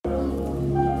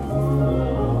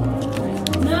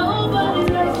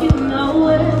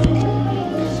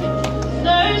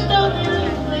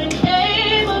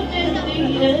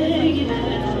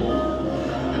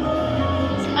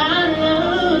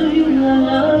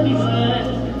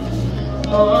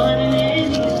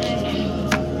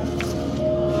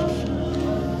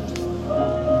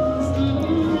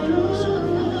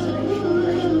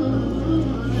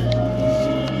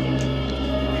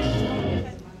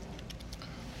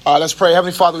Let's pray.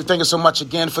 Heavenly Father, we thank you so much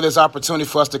again for this opportunity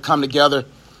for us to come together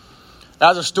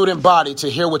as a student body to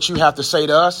hear what you have to say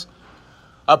to us.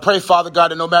 I pray, Father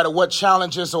God, that no matter what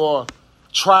challenges or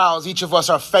trials each of us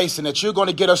are facing, that you're going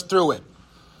to get us through it.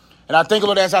 And I think,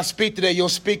 Lord, as I speak today, you'll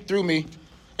speak through me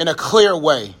in a clear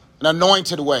way, an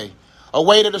anointed way, a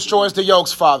way that destroys the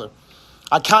yokes, Father.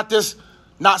 I count this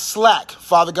not slack,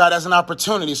 Father God, as an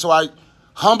opportunity. So I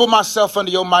humble myself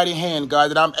under your mighty hand,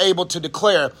 God, that I'm able to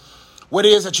declare what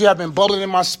it is that you have been bubbling in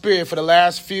my spirit for the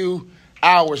last few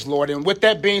hours, Lord. And with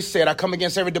that being said, I come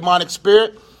against every demonic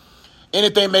spirit,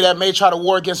 anything that may try to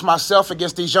war against myself,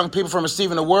 against these young people from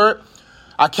receiving the word.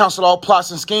 I counsel all plots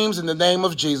and schemes in the name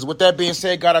of Jesus. With that being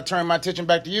said, God, I turn my attention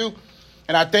back to you.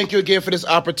 And I thank you again for this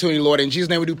opportunity, Lord. In Jesus'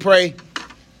 name we do pray.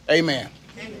 Amen.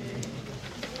 Amen.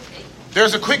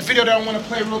 There's a quick video that I want to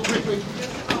play real quickly.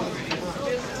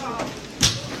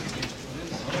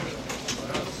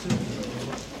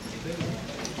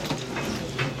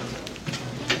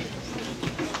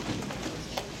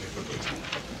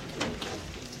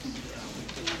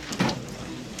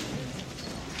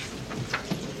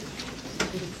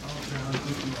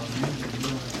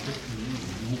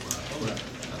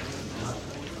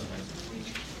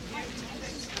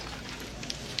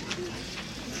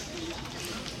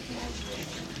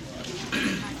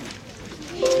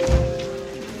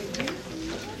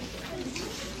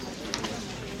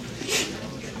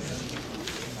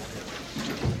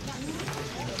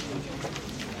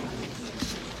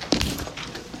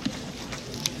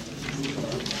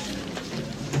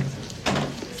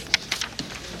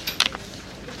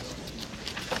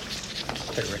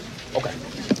 Okay.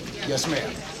 Yes, ma'am.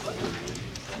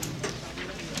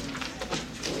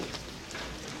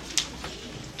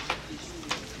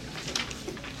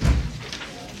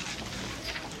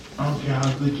 I don't care how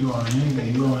good you are in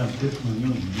anything, you don't have discipline,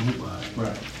 you ain't nobody.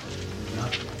 Right.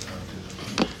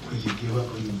 Because you give up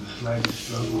on the slightest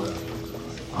struggle.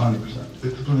 100%.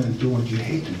 Discipline is doing what you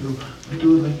hate to do, but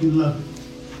do it like you love it.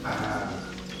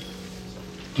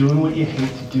 Doing what you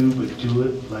hate to do, but do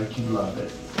it like you love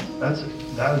it.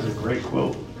 That is a great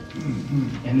quote.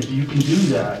 Mm-hmm. And if you can do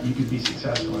that, you could be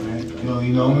successful in anything. Well,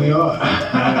 you normally are.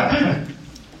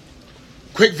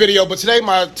 Quick video, but today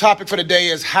my topic for the day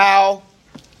is how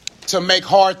to make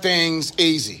hard things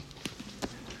easy.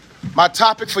 My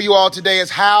topic for you all today is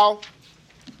how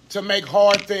to make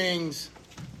hard things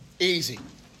easy.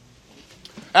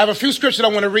 I have a few scriptures I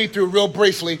want to read through real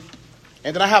briefly,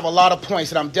 and then I have a lot of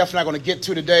points that I'm definitely not going to get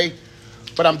to today,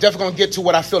 but I'm definitely going to get to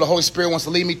what I feel the Holy Spirit wants to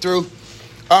lead me through.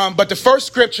 But the first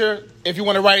scripture, if you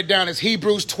want to write it down, is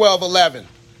Hebrews 12:11.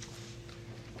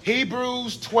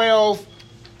 Hebrews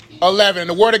 12:11.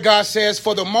 The word of God says,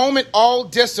 "For the moment all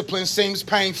discipline seems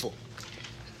painful,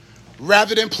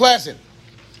 rather than pleasant,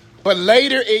 but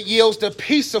later it yields the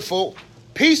peaceful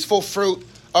fruit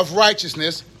of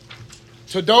righteousness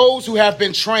to those who have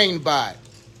been trained by it.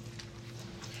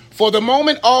 For the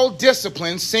moment all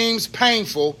discipline seems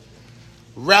painful,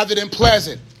 rather than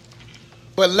pleasant,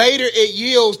 but later it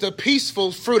yields the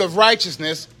peaceful fruit of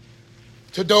righteousness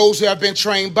to those who have been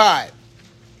trained by it."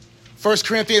 1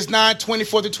 Corinthians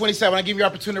 9:24-27. I give you the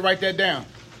opportunity to write that down.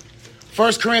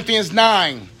 1 Corinthians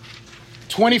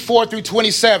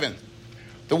 9:24-27.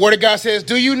 The word of God says,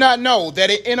 "Do you not know that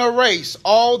in a race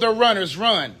all the runners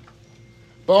run,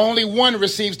 but only one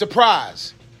receives the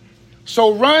prize?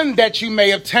 So run that you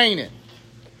may obtain it.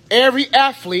 Every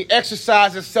athlete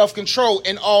exercises self-control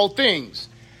in all things.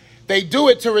 They do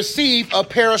it to receive a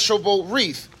perishable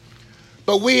wreath,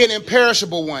 but we an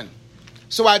imperishable one.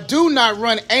 So I do not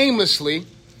run aimlessly.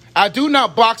 I do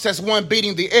not box as one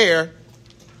beating the air,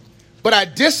 but I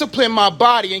discipline my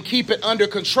body and keep it under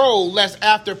control, lest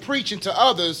after preaching to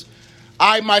others,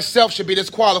 I myself should be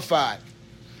disqualified."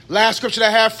 Last scripture that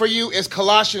I have for you is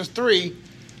Colossians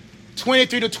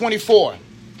 3:23-24.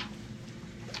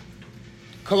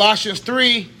 Colossians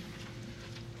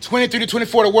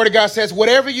 3:23-24, the word of God says,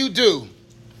 "Whatever you do,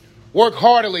 work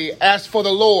heartily as for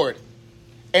the Lord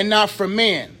and not for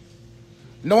men,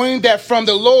 knowing that from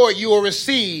the Lord you will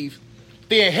receive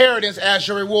the inheritance as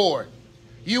your reward.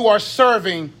 You are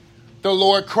serving the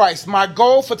Lord Christ." My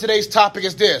goal for today's topic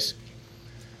is this.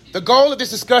 The goal of this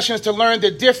discussion is to learn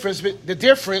the difference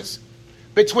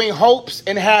between hopes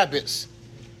and habits,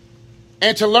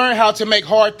 and to learn how to make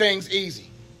hard things easy.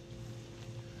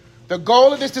 The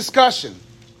goal of this discussion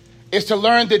is to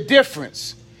learn the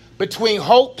difference between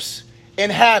hopes and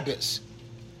habits,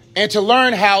 and to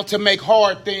learn how to make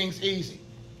hard things easy.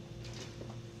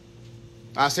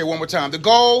 I'll say it one more time. The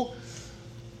goal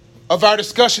of our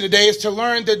discussion today is to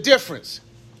learn the difference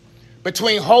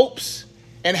between hopes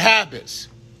and habits,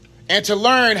 and to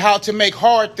learn how to make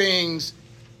hard things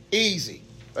easy.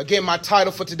 Again, my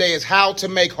title for today is How to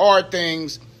Make Hard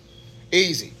Things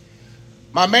Easy.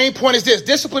 My main point is this: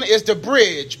 discipline is the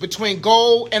bridge between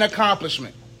goal and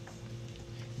accomplishment.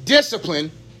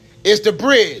 Discipline is the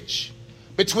bridge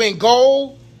between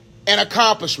goal and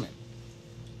accomplishment.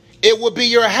 It will be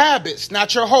your habits,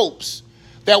 not your hopes,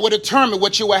 that will determine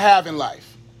what you will have in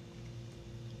life.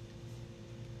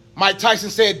 Mike Tyson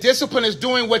said, discipline is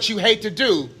doing what you hate to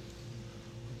do,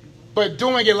 but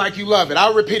doing it like you love it.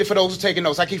 I'll repeat it for those who are taking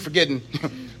notes. I keep forgetting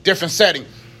different setting.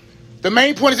 The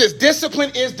main point is this: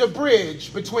 discipline is the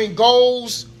bridge between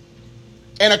goals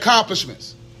and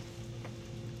accomplishments.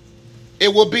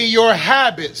 It will be your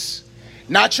habits,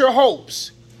 not your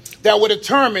hopes, that will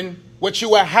determine what you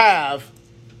will have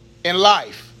in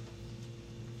life.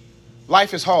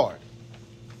 Life is hard.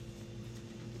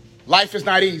 Life is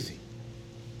not easy.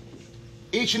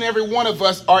 Each and every one of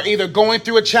us are either going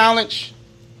through a challenge,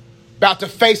 about to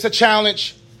face a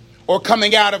challenge, or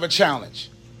coming out of a challenge.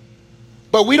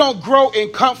 But we don't grow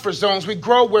in comfort zones. We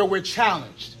grow where we're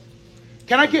challenged.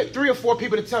 Can I get 3 or 4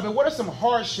 people to tell me what are some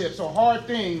hardships or hard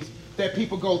things that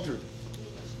people go through?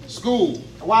 School.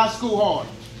 Why is school hard?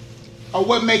 Or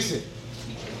what makes it?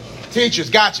 Teachers.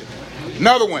 Gotcha.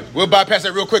 Another one. We'll bypass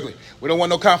that real quickly. We don't want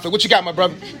no conflict. What you got, my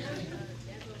brother?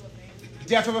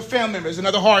 Death of a family member is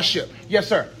another hardship. Yes,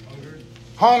 sir.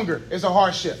 Hunger is a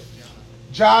hardship.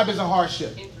 Job is a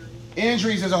hardship.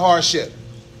 Injuries is a hardship.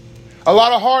 A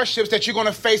lot of hardships that you're going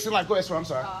to face in life. Go ahead, sir. I'm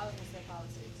sorry. I was going to say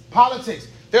politics. Politics.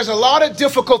 There's a lot of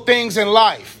difficult things in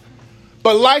life,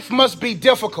 but life must be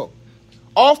difficult.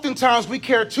 Oftentimes we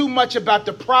care too much about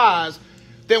the prize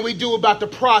than we do about the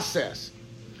process.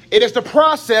 It is the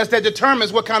process that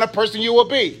determines what kind of person you will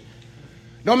be.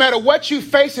 No matter what you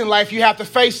face in life, you have to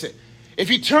face it. If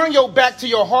you turn your back to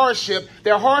your hardship,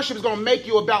 that hardship is going to make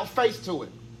you about face to it.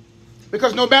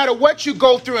 Because no matter what you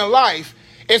go through in life,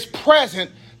 it's present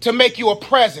to make you a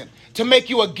present, to make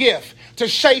you a gift, to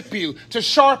shape you, to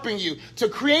sharpen you, to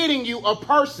creating you a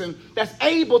person that's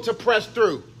able to press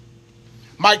through.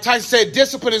 Mike Tyson said,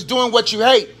 discipline is doing what you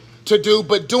hate to do,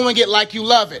 but doing it like you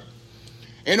love it.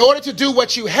 In order to do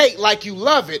what you hate like you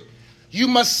love it, you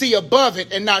must see above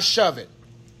it and not shove it.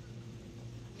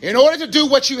 In order to do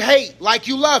what you hate like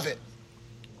you love it,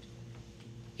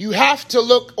 you have to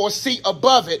look or see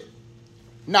above it,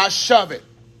 not shove it.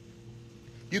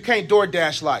 You can't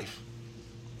DoorDash life.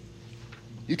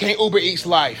 You can't Uber Eats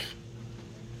life.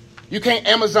 You can't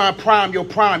Amazon Prime your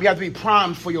prime. You have to be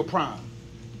primed for your prime.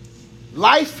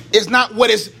 Life is not what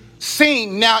is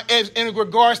seen now in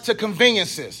regards to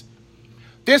conveniences.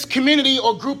 This community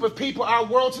or group of people, our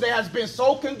world today has been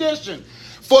so conditioned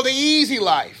for the easy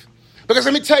life. Because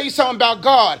let me tell you something about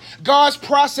God. God's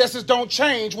processes don't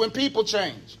change when people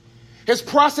change. His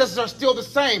processes are still the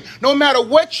same. No matter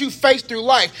what you face through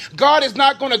life, God is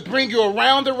not going to bring you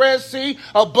around the Red Sea,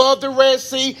 above the Red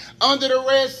Sea, under the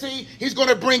Red Sea. He's going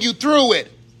to bring you through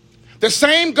it. The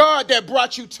same God that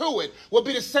brought you to it will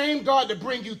be the same God to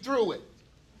bring you through it.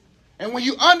 And when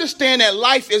you understand that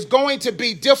life is going to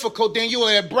be difficult, then you will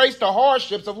embrace the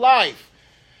hardships of life.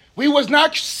 We was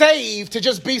not saved to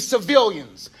just be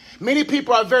civilians. Many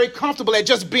people are very comfortable at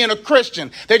just being a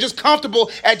Christian. They're just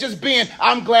comfortable at just being,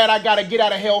 I'm glad I got a get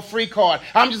out of hell free card.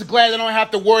 I'm just glad I don't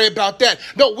have to worry about that.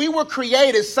 No, we were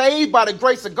created, saved by the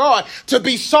grace of God, to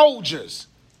be soldiers.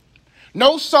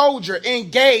 No soldier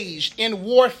engaged in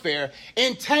warfare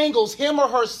entangles him or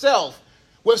herself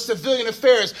with civilian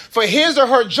affairs, for his or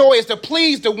her joy is to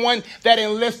please the one that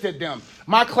enlisted them.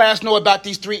 My class know about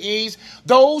these 3 E's.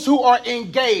 Those who are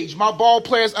engaged, my ball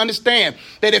players understand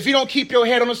that if you don't keep your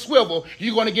head on a swivel,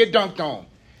 you're going to get dunked on.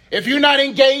 If you're not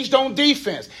engaged on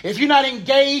defense, if you're not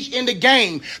engaged in the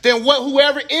game, then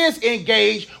whoever is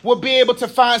engaged will be able to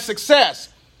find success.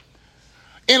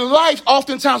 In life,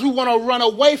 oftentimes we want to run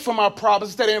away from our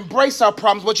problems instead of embrace our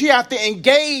problems, but you have to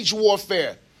engage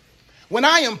warfare. When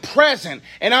I am present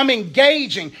and I'm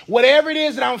engaging whatever it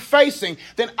is that I'm facing,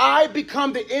 then I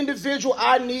become the individual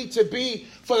I need to be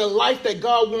for the life that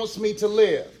God wants me to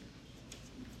live.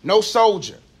 No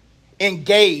soldier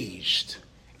engaged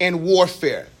in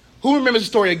warfare. Who remembers the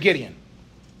story of Gideon?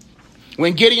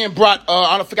 When Gideon brought,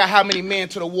 I don't forget how many men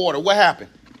to the water, what happened?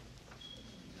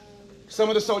 Some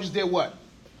of the soldiers did what?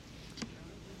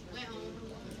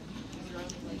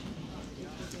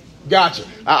 Gotcha.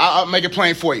 I'll make it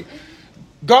plain for you.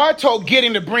 God told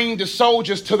Gideon to bring the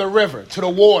soldiers to the river, to the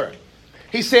water.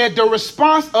 He said the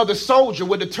response of the soldier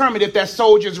would determine if that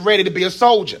soldier is ready to be a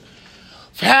soldier.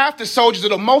 Half the soldiers,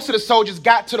 or most of the soldiers,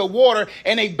 got to the water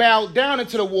and they bowed down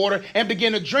into the water and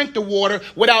began to drink the water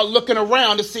without looking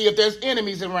around to see if there's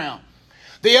enemies around.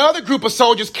 The other group of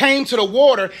soldiers came to the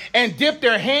water and dipped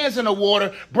their hands in the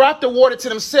water, brought the water to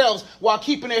themselves while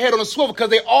keeping their head on a swivel, because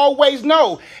they always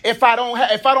know if I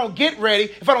don't get ready,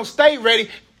 if I don't stay ready,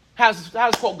 how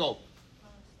does quote go?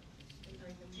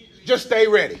 Just stay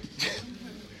ready.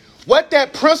 What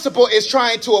that principle is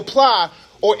trying to apply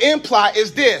or imply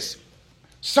is this.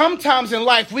 Sometimes in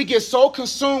life we get so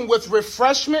consumed with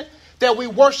refreshment that we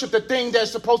worship the thing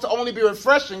that's supposed to only be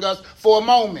refreshing us for a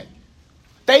moment.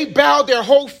 They bowed their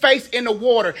whole face in the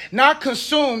water, not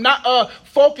consumed, not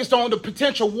focused on the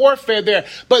potential warfare there.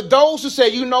 But those who say,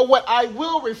 you know what, I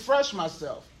will refresh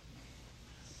myself,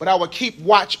 but I will keep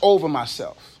watch over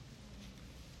myself.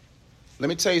 Let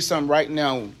me tell you something right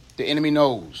now. The enemy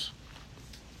knows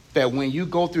that when you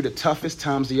go through the toughest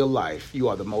times of your life, you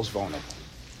are the most vulnerable.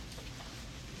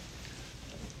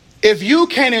 If you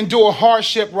can't endure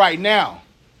hardship right now,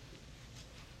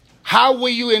 how will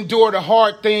you endure the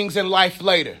hard things in life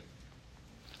later?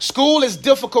 School is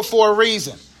difficult for a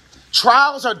reason.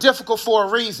 Trials are difficult for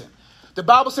a reason. The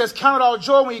Bible says, count it all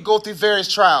joy when you go through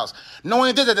various trials,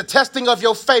 knowing this, that the testing of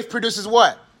your faith produces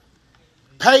what?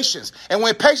 Patience. And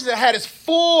when patience has had its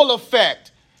full effect,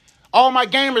 all my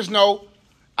gamers know,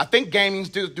 I think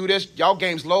gamings do this. Y'all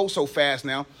games load so fast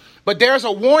now. But there's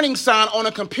a warning sign on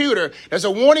a computer. There's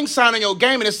a warning sign on your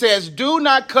game, and it says, do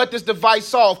not cut this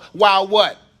device off while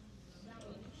what?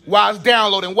 While it's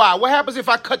downloading. Why? What happens if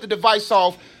I cut the device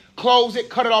off, close it,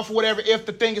 cut it off, or whatever, if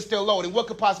the thing is still loading? What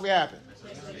could possibly happen?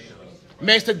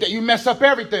 You mess up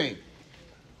everything.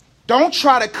 Don't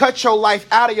try to cut your life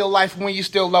out of your life when you're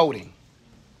still loading.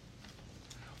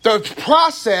 The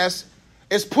process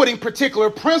is putting particular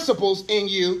principles in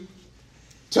you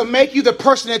to make you the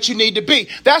person that you need to be.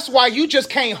 That's why you just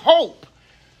can't hope.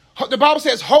 The Bible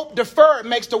says hope deferred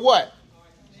makes the what?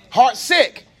 Heart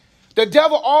sick. The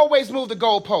devil always moves the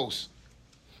goalposts.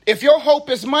 If your hope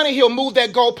is money, he'll move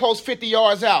that goalpost 50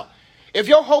 yards out. If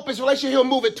your hope is relationship, he'll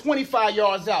move it 25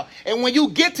 yards out. And when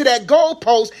you get to that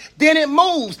goalpost, then it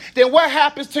moves. Then what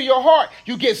happens to your heart?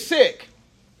 You get sick.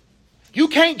 You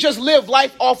can't just live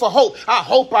life off of hope. I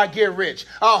hope I get rich.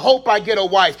 I hope I get a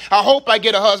wife. I hope I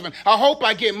get a husband. I hope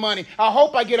I get money. I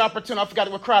hope I get opportunity. I forgot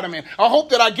what crowd I'm in. I hope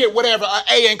that I get whatever, an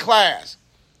A in class.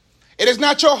 It is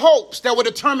not your hopes that will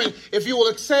determine if you will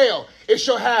excel. It's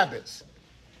your habits.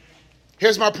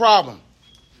 Here's my problem.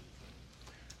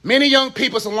 Many young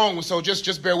people, it's a long one, so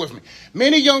just bear with me.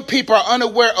 Many young people are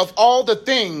unaware of all the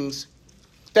things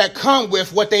that come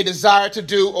with what they desire to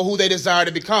do or who they desire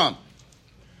to become.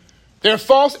 Their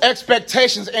false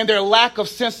expectations and their lack of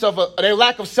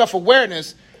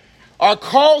self-awareness are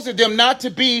causing them not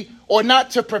to be or not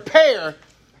to prepare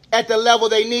at the level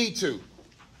they need to.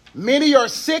 Many are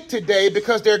sick today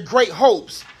because their great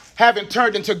hopes haven't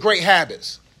turned into great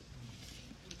habits.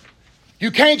 You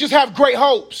can't just have great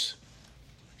hopes.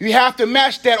 You have to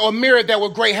match that or mirror that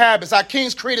with great habits. Our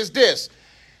King's Creed is this.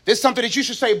 This is something that you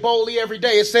should say boldly every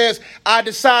day. It says, I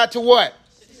decide to what?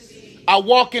 Succeed. I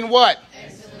walk in what?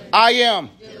 I am.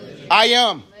 I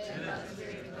am.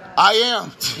 I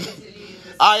am.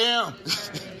 I am.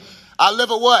 I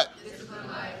live a what?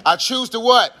 I choose to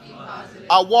what?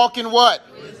 I walk in what?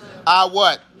 I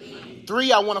what?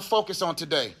 3 I want to focus on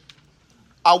today.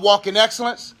 I walk in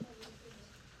excellence.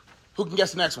 Who can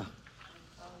guess the next one?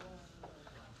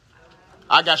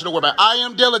 I got you, don't worry about it. I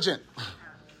am diligent.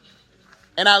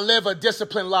 And I live a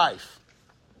disciplined life.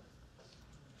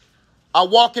 I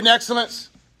walk in excellence.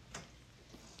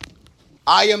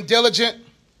 I am diligent.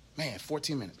 Man,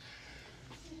 14 minutes.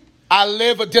 I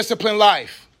live a disciplined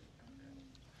life.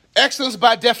 Excellence,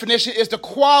 by definition, is the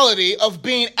quality of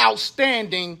being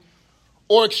outstanding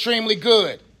or extremely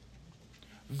good.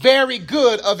 Very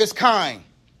good of its kind.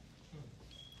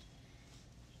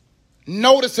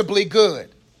 Noticeably good.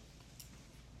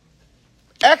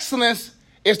 Excellence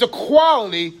is the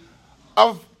quality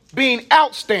of being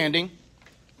outstanding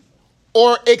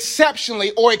or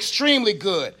exceptionally or extremely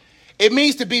good. It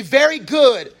means to be very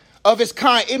good of its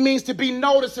kind. It means to be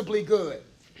noticeably good.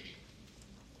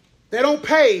 They don't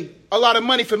pay a lot of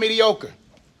money for mediocre.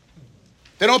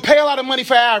 They don't pay a lot of money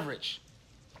for average.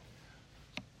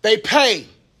 They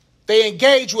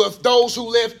engage with those who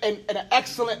live at an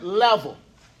excellent level.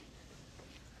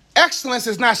 Excellence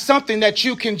is not something that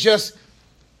you can just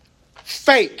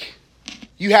fake.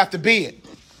 You have to be it.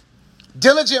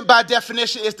 Diligent, by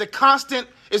definition,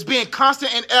 is being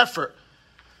constant in effort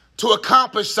to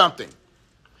accomplish something.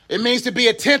 It means to be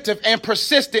attentive and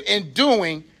persistent in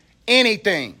doing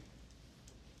anything.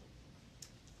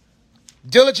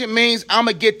 Diligent means I'm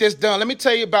going to get this done. Let me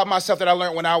tell you about myself that I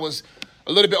learned when I was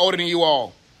a little bit older than you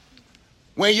all.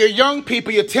 When you're young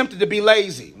people, you're tempted to be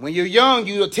lazy. When you're young,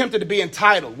 you're tempted to be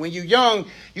entitled. When you're young,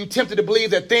 you're tempted to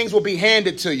believe that things will be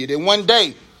handed to you. Then one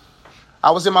day,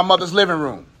 I was in my mother's living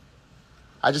room.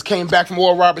 I just came back from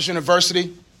Oral Roberts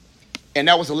University, and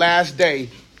that was the last day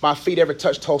my feet ever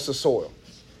touched Tulsa soil.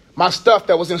 My stuff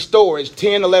that was in storage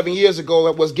 10, 11 years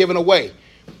ago was given away.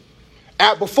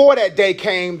 Before that day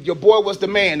came, your boy was the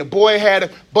man. The boy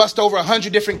had bust over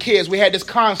 100 different kids. We had this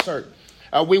concert.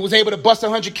 We was able to bust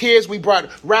 100 kids. We brought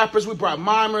rappers. We brought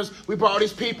mimers. We brought all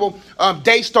these people.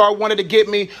 Daystar wanted to get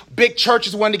me. Big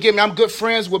churches wanted to get me. I'm good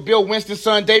friends with Bill Winston's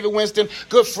son, David Winston.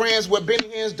 Good friends with Benny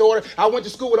Hinn's daughter. I went to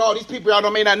school with all these people y'all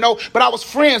may not know, but I was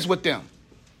friends with them.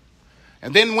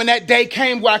 And then when that day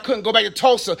came where I couldn't go back to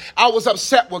Tulsa, I was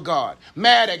upset with God,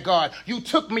 mad at God. You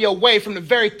took me away from the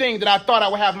very thing that I thought I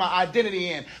would have my identity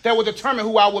in, that would determine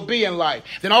who I would be in life.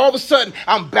 Then all of a sudden,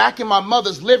 I'm back in my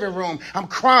mother's living room. I'm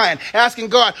crying, asking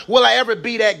God, will I ever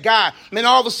be that guy? And then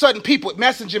all of a sudden, people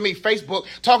messaging me, Facebook,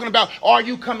 talking about, are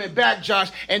you coming back, Josh?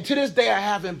 And to this day, I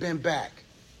haven't been back.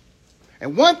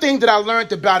 And one thing that I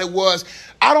learned about it was,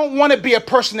 I don't want to be a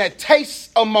person that tastes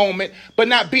a moment, but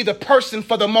not be the person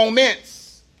for the moments.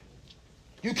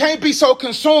 You can't be so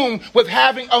consumed with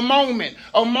having a moment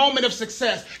of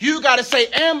success. You got to say,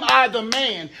 am I the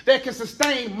man that can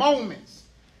sustain moments?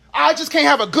 I just can't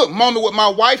have a good moment with my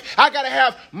wife. I got to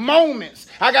have moments.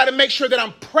 I got to make sure that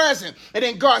I'm present. And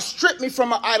then God stripped me from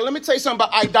my idol. Let me tell you something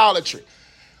about idolatry.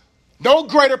 No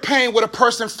greater pain would a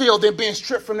person feel than being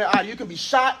stripped from their idol. You can be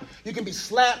shot, you can be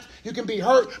slapped, you can be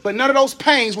hurt, but none of those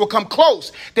pains will come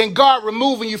close than God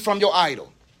removing you from your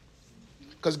idol.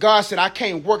 Because God said, I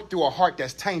can't work through a heart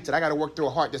that's tainted. I got to work through a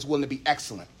heart that's willing to be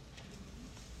excellent.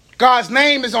 God's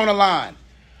name is on the line.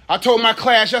 I told my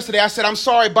class yesterday, I said, I'm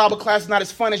sorry, Bible class is not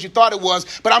as fun as you thought it was,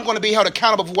 but I'm going to be held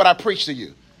accountable for what I preach to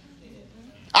you.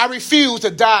 I refuse to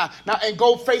die now and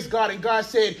go face God. And God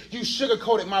said, you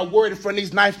sugarcoated my word in front of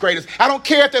these ninth graders. I don't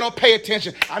care if they don't pay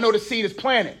attention. I know the seed is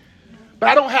planted, but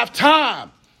I don't have time.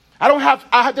 I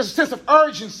have this sense of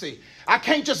urgency. I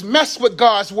can't just mess with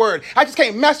God's word. I just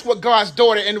can't mess with God's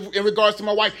daughter in regards to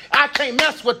my wife. I can't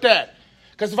mess with that.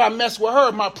 Because if I mess with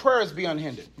her, my prayers be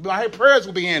unhindered. My prayers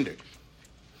will be hindered.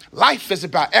 Life is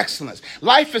about excellence.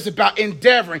 Life is about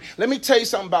endeavoring. Let me tell you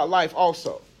something about life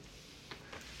also.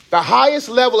 The highest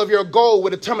level of your goal will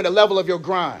determine the level of your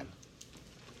grind.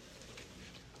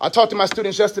 I talked to my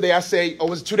students yesterday. I said, or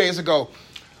was it 2 days ago?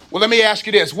 Well, let me ask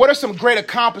you this. What are some great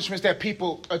accomplishments that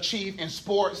people achieve in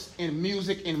sports, in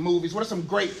music, in movies? What are some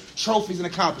great trophies and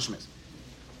accomplishments?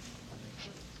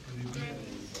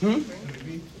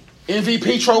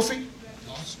 MVP trophy?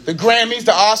 The Grammys,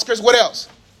 the Oscars. What else?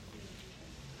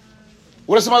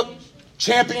 What are some other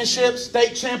championships,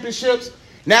 state championships,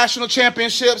 national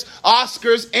championships,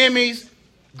 Oscars, Emmys,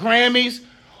 Grammys?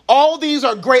 All these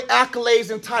are great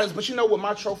accolades and titles. But you know what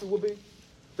my trophy will be?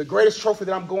 The greatest trophy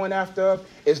that I'm going after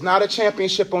is not a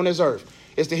championship on this earth.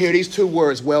 It's to hear these two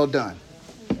words, well done.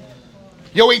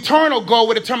 Your eternal goal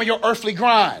will determine your earthly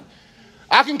grind.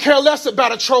 I can care less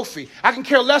about a trophy. I can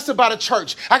care less about a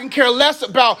church. I can care less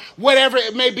about whatever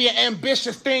it may be an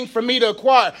ambitious thing for me to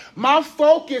acquire. My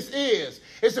focus is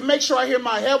to make sure I hear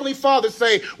my Heavenly Father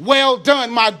say, well done,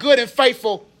 my good and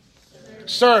faithful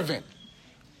servant.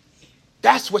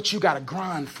 That's what you got to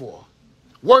grind for.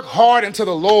 Work hard unto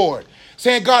the Lord.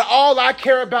 Saying, God, all I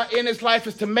care about in this life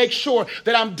is to make sure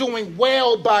that I'm doing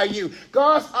well by you.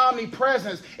 God's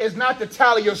omnipresence is not to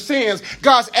tally your sins.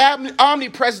 God's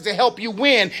omnipresence to help you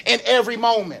win in every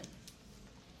moment.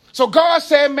 So God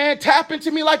said, man, tap into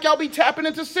me like y'all be tapping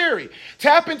into Siri.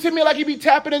 Tap into me like you be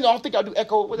tapping into, I don't think I'll do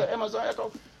Echo. What's that, Amazon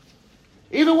Echo?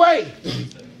 Either way.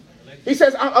 He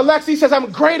says, Alexa, he says,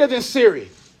 I'm greater than Siri.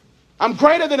 I'm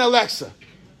greater than Alexa.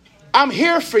 I'm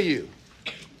here for you.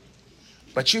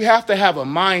 But you have to have a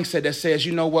mindset that says,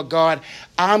 you know what, God,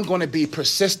 I'm going to be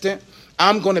persistent.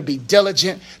 I'm going to be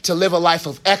diligent to live a life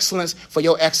of excellence for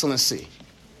your excellency.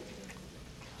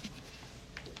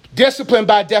 Discipline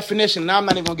by definition, now I'm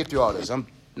not even going to get through all this. I'm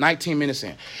 19 minutes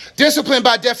in. Discipline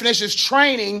by definition is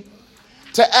training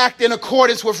to act in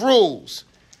accordance with rules,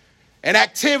 an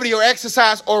activity or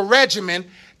exercise or regimen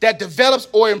that develops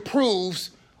or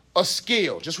improves a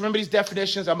skill. Just remember these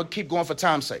definitions. I'm going to keep going for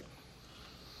time's sake.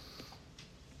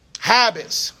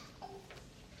 Habits.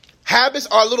 Habits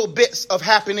are little bits of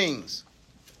happenings.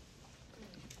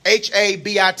 Habits.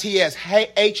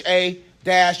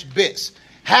 H-A-bits.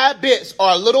 Habits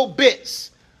are little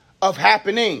bits of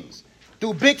happenings.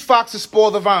 Do big foxes spoil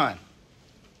the vine?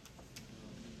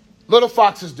 Little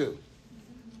foxes do.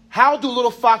 How do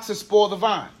little foxes spoil the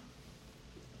vine?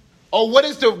 Or what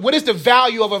is the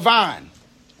value of a vine?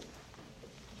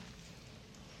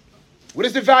 What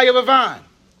is the value of a vine?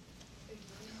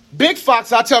 Big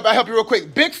fox, I'll help you real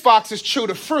quick. Big foxes chew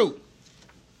the fruit.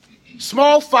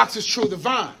 Small foxes chew the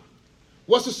vine.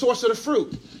 What's the source of the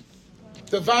fruit?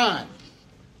 The vine.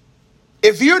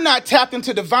 If you're not tapped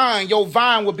into the vine, your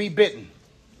vine will be bitten.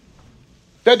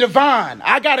 The divine.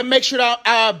 I got to make sure that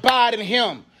I abide in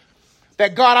him.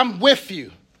 That God, I'm with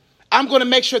you. I'm going to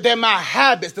make sure that my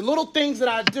habits, the little things that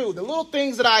I do, the little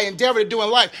things that I endeavor to do in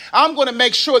life, I'm going to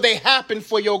make sure they happen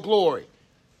for your glory.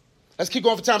 Let's keep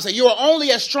going for time. Say, you are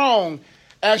only as strong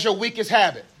as your weakest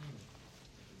habit.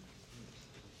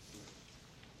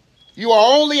 You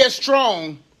are only as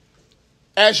strong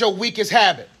as your weakest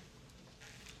habit.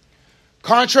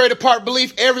 Contrary to popular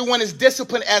belief, everyone is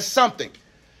disciplined as something.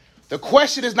 The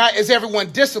question is not, is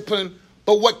everyone disciplined,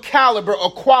 but what caliber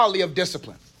or quality of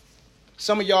discipline?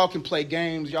 Some of y'all can play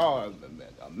games. Y'all are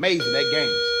amazing at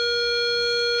games.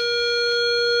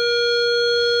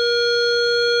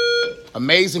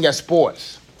 Amazing at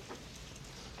sports.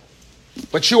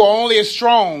 But you are only as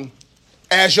strong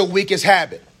as your weakest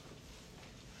habit.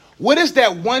 What is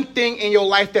that one thing in your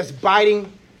life that's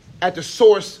biting at the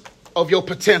source of your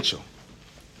potential?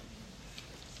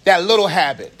 That little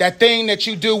habit, that thing that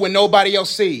you do when nobody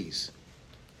else sees.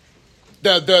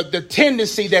 The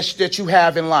tendency that you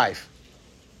have in life.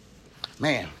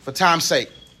 Man, for time's sake.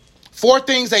 4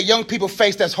 things that young people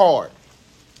face that's hard.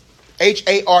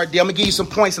 H-A-R-D. I'm going to give you some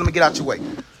points and I'm going to get out your way.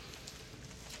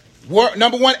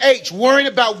 Number 1, H, worrying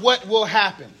about what will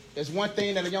happen. There's one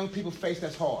thing that the young people face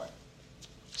that's hard.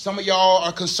 Some of y'all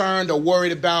are concerned or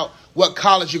worried about what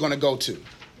college you're going to go to.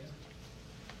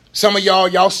 Some of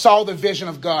y'all saw the vision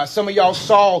of God. Some of y'all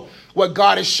saw what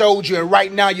God has showed you, and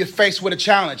right now you're faced with a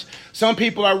challenge. Some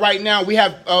people are right now, we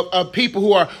have people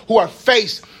who are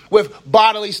faced with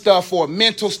bodily stuff or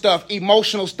mental stuff,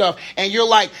 emotional stuff, and you're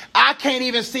like, I can't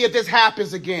even see if this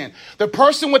happens again. The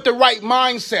person with the right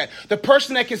mindset, the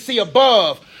person that can see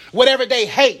above whatever they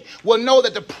hate, will know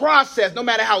that the process, no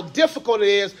matter how difficult it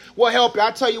is, will help you.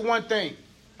 I'll tell you one thing.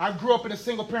 I grew up in a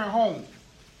single-parent home.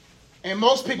 And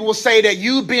most people will say that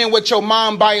you being with your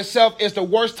mom by yourself is the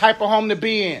worst type of home to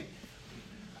be in.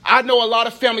 I know a lot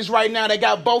of families right now that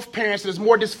got both parents that is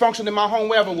more dysfunctional than my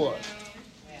home ever was.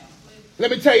 Let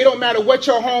me tell you, it don't matter what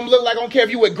your home look like. I don't care if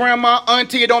you with grandma,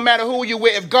 auntie, it don't matter who you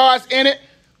with. If God's in it,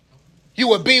 you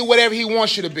will be whatever he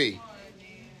wants you to be.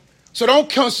 So don't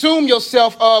consume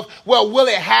yourself of, well, will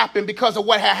it happen because of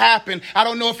what had happened? I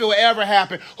don't know if it will ever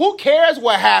happen. Who cares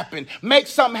what happened? Make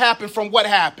something happen from what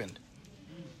happened.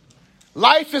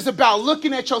 Life is about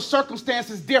looking at your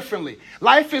circumstances differently.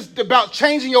 Life is about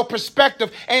changing your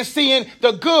perspective and seeing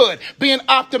the good, being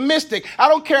optimistic. I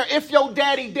don't care if your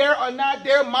daddy there or not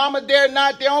there, mama there or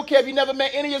not there. I don't care if you never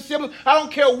met any of your siblings. I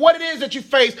don't care what it is that you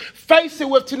face. Face it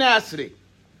with tenacity.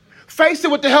 Face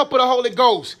it with the help of the Holy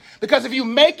Ghost. Because if you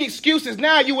make excuses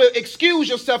now, you will excuse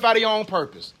yourself out of your own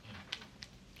purpose.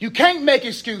 You can't make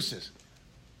excuses.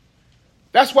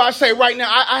 That's why I say right now,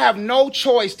 I have no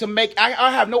choice to make,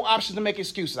 I have no option to make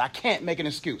excuses. I can't make an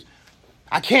excuse.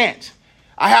 I can't.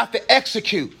 I have to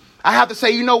execute. I have to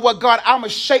say, you know what, God, I'm going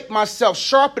to shape myself,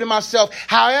 sharpen myself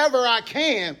however I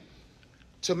can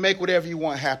to make whatever you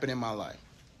want happen in my life.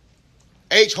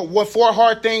 H, 4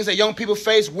 hard things that young people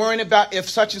face, worrying about if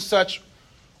such and such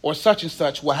or such and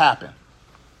such will happen.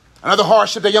 Another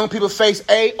hardship that young people face,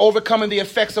 A, overcoming the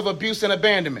effects of abuse and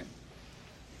abandonment.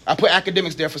 I put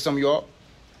academics there for some of y'all.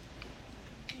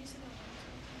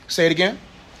 Say it again.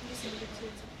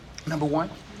 Number 1.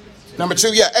 Number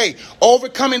 2, yeah. A,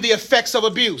 overcoming the effects of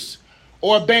abuse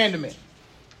or abandonment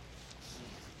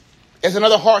is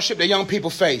another hardship that young people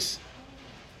face.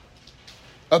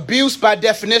 Abuse, by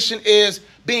definition, is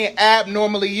being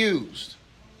abnormally used.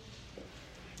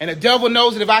 And the devil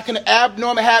knows that if I can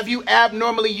have you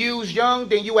abnormally used young,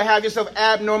 then you will have yourself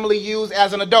abnormally used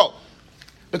as an adult.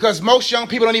 Because most young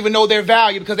people don't even know their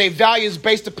value because their value is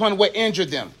based upon what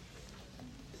injured them.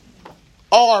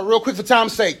 Real quick for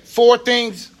time's sake, 4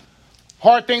 things,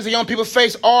 hard things that young people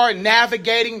face are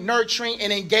navigating, nurturing,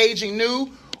 and engaging new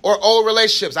or old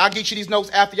relationships. I'll get you these notes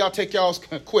after y'all take y'all's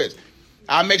quiz.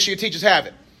 I'll make sure your teachers have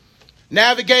it.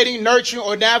 Navigating, nurturing,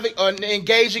 or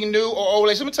engaging new or old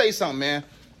relationships. Let me tell you something, man.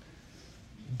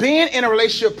 Being in a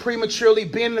relationship prematurely,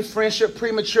 being in a friendship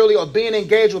prematurely, or being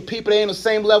engaged with people that ain't on the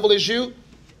same level as you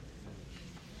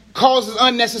causes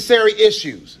unnecessary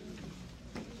issues.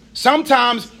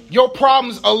 Sometimes your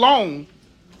problems alone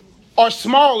are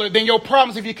smaller than your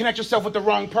problems if you connect yourself with the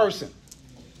wrong person.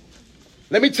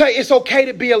 Let me tell you, it's okay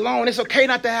to be alone. It's okay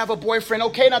not to have a boyfriend.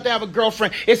 Okay not to have a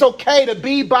girlfriend. It's okay to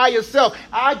be by yourself.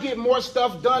 I get more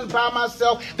stuff done by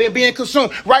myself than being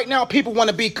consumed. Right now, people want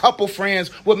to be couple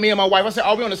friends with me and my wife. I say,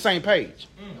 are we on the same page?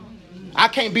 I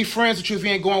can't be friends with you if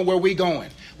you ain't going where we going.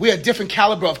 We're a different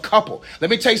caliber of couple. Let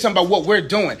me tell you something about what we're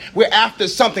doing. We're after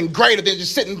something greater than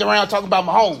just sitting around talking about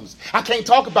my homes. I can't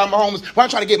talk about my homes, but I'm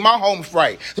trying to get my home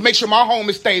right, to make sure my home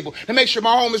is stable, to make sure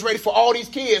my home is ready for all these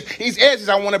kids, these edges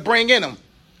I want to bring in them.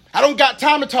 I don't got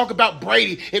time to talk about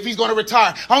Brady if he's going to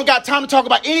retire. I don't got time to talk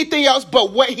about anything else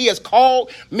but what he has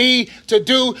called me to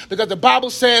do, because the Bible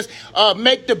says,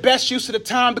 make the best use of the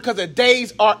time because the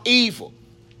days are evil.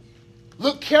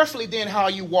 Look carefully then how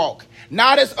you walk.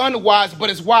 Not as unwise, but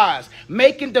as wise.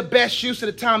 Making the best use of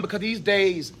the time because these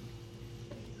days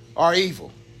are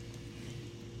evil.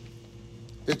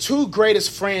 The two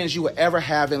greatest friends you will ever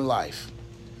have in life.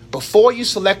 Before you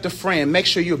select a friend, make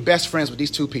sure you're best friends with these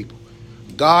two people.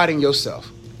 God and yourself.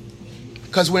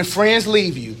 Because when friends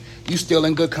leave you, you're still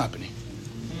in good company.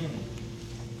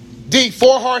 D,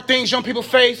 4 hard things young people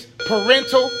face.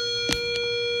 Parental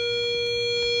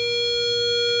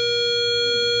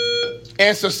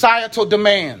and societal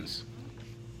demands.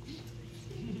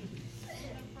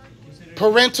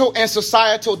 Parental and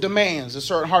societal demands are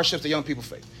certain hardships that young people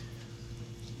face.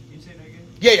 Can you say that again?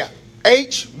 Yeah.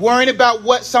 H, wondering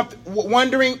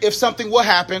if something will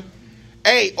happen.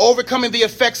 A, overcoming the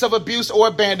effects of abuse or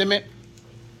abandonment.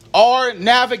 R,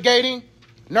 navigating,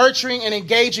 nurturing, and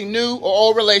engaging new or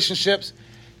old relationships.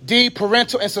 D,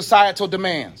 parental and societal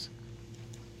demands.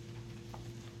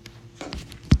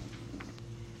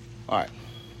 All right.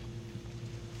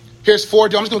 Here's 4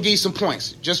 do's. I'm just going to give you some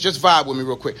points. Just vibe with me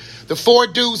real quick. The 4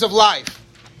 do's of life.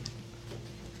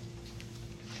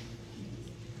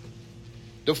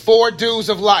 The 4 do's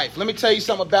of life. Let me tell you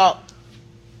something about,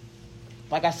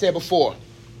 like I said before.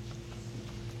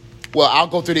 Well, I'll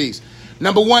go through these.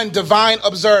 Number 1, divine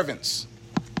observance.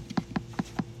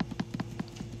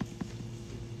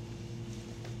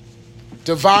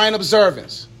 Divine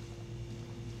observance.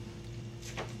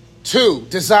 2,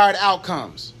 desired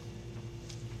outcomes.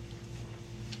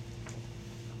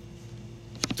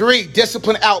 3,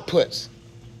 discipline outputs.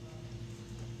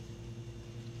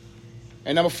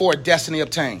 And number 4, destiny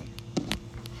obtained.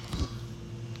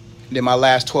 And then my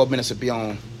last 12 minutes will be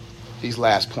on these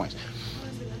last points.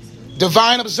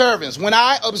 Divine observance. When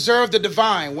I observe the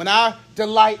divine, when I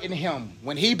delight in him,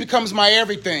 when he becomes my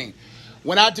everything,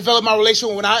 when I develop my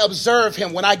relationship, when I observe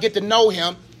him, when I get to know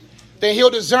him, then he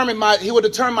will determine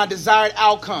my desired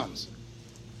outcomes.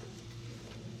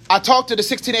 I talked to the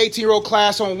 16 to 18-year-old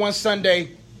class on one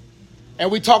Sunday,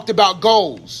 and we talked about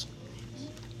goals.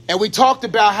 And we talked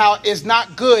about how it's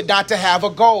not good not to have a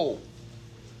goal,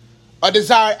 a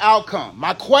desired outcome.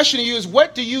 My question to you is,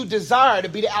 what do you desire to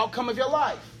be the outcome of your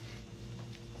life?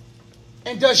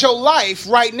 And does your life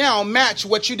right now match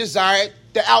what you desire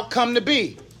the outcome to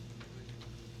be?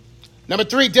 Number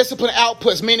 3, discipline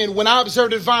outputs, meaning when I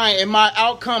observe the divine and my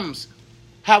outcomes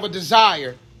have a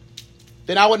desire,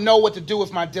 then I would know what to do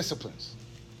with my disciplines.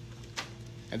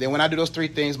 And then when I do those 3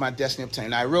 things, my destiny obtained.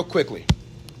 Now, real quickly,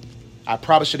 I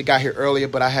probably should have got here earlier,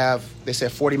 but they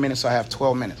said 40 minutes, so I have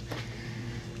 12 minutes.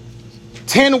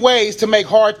 10 ways to make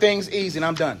hard things easy, and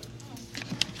I'm done.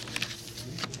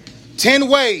 10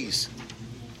 ways.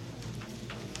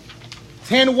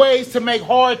 10 ways to make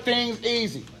hard things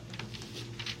easy.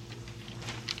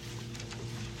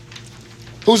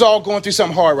 Who's all going through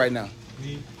something hard right now?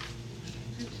 Me.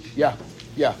 Yeah.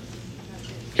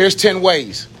 Here's 10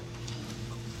 ways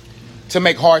to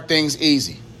make hard things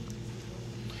easy.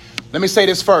 Let me say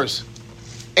this first.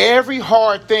 Every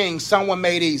hard thing someone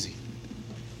made easy.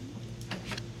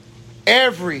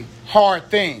 Every hard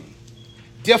thing,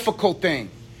 difficult thing,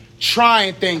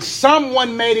 trying thing,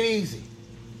 someone made it easy.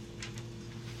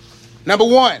 Number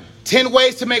 1, 10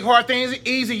 ways to make hard things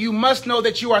easy. You must know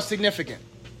that you are significant.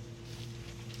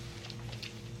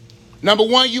 Number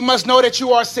 1, you must know that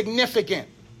you are significant.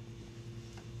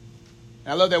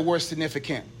 And I love that word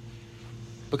significant,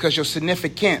 because your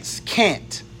significance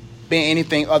can't be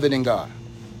anything other than God.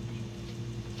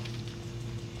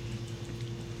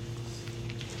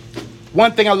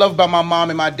 One thing I love about my mom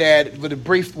and my dad,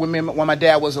 when my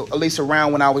dad was at least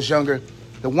around when I was younger,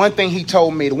 the one thing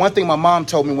my mom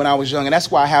told me when I was young, and that's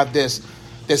why I have this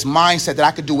mindset that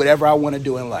I could do whatever I want to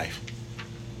do in life.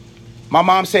 My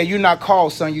mom said, "You're not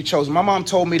called, son, you chosen." My mom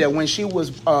told me that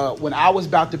when I was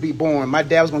about to be born, my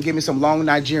dad was going to give me some long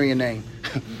Nigerian name.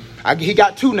 He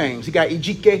got 2 names. He got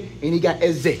Ejike and he got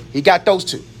Eze. He got those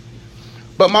 2.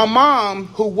 But my mom,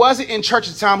 who wasn't in church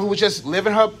at the time, who was just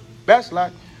living her best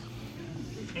life,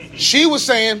 she was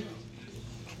saying,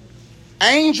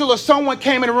 angel or someone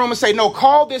came in the room and said, "No,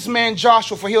 call this man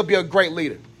Joshua, for he'll be a great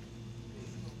leader."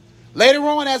 Later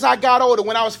on, as I got older,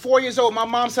 when I was 4 years old, my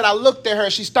mom said I looked at her.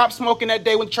 She stopped smoking that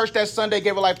day, went to church that Sunday,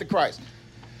 gave her life to Christ.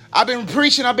 I've been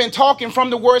preaching, I've been talking from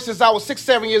the word since I was 6,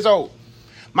 7 years old.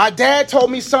 My dad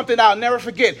told me something I'll never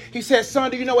forget. He said,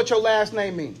 son, do you know what your last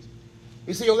name means?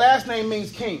 He said, your last name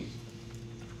means king.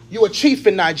 You're a chief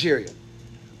in Nigeria.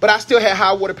 But I still had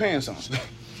high water pants on.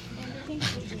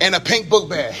 And a pink book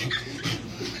bag.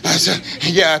 I said,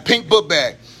 yeah, a pink book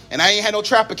bag. And I ain't had no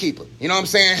trapper keeper. You know what I'm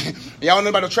saying? Y'all don't know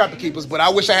about no trapper keepers, but I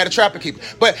wish I had a trapper keeper.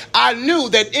 But I knew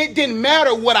that it didn't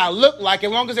matter what I looked like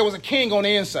as long as there was a king on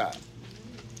the inside.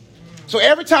 So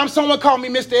every time someone called me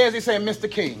Mr. Ez, they say Mr.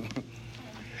 King.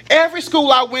 Every school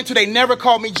I went to, they never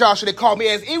called me Joshua. They called me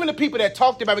Ez. Even the people that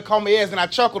talked about me called me Ez, and I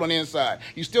chuckled on the inside.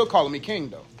 You still calling me king,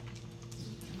 though.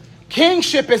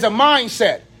 Kingship is a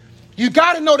mindset. You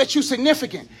got to know that you're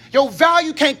significant. Your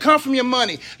value can't come from your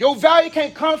money. Your value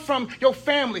can't come from your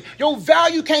family. Your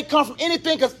value can't come from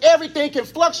anything because everything can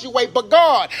fluctuate. But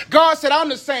God said, I'm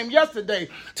the same yesterday,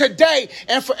 today,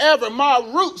 and forever. My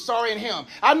roots are in him.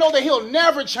 I know that he'll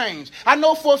never change. I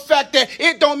know for a fact that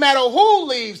it don't matter who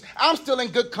leaves. I'm still in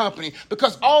good company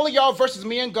because all of y'all versus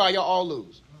me and God, y'all all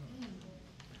lose.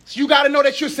 So you got to know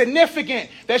that you're significant,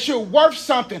 that you're worth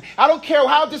something. I don't care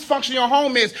how dysfunctional your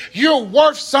home is. You're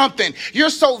worth something. You're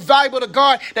so valuable to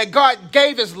God that God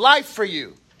gave his life for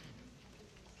you.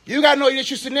 You got to know that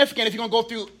you're significant if you're going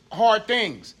to go through hard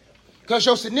things. Because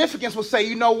your significance will say,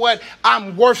 you know what?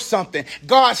 I'm worth something.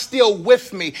 God's still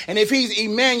with me. And if he's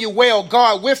Emmanuel,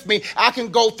 God with me, I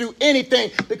can go through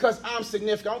anything because I'm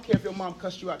significant. I don't care if your mom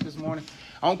cussed you out this morning.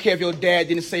 I don't care if your dad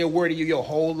didn't say a word to you your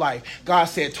whole life. God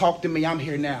said, talk to me. I'm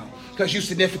here now because you're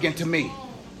significant to me.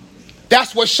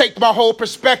 That's what shaped my whole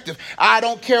perspective. I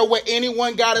don't care what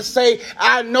anyone got to say.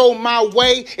 I know my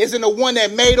way is in the one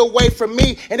that made a way for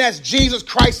me, and that's Jesus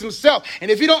Christ himself.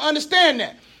 And if you don't understand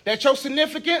that your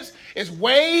significance is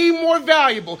way more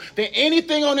valuable than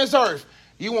anything on this earth,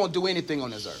 you won't do anything on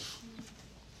this earth.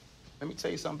 Let me tell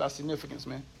you something about significance,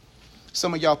 man.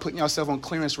 Some of y'all putting yourself on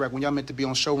clearance rack when y'all meant to be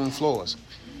on showroom floors.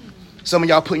 Some of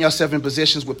y'all putting yourself in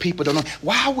positions where people don't know.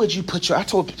 Why would you put I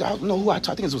don't know who I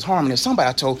told. I think it was Harmony. Somebody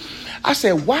I told. I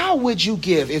said, why would you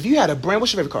give, if you had a brand,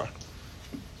 what's your favorite car?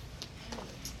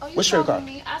 What's your favorite car?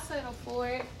 Me, I said a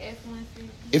Ford F-150.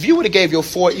 If you would have gave your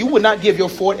Ford, you would not give your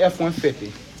Ford F-150.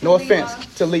 No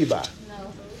offense to Levi.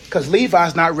 No. Because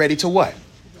Levi's not ready to what?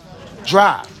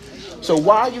 Drive. So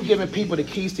why are you giving people the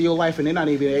keys to your life and they're not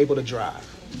even able to drive?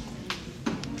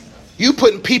 You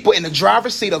putting people in the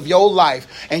driver's seat of your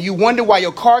life and you wonder why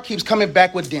your car keeps coming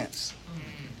back with dents.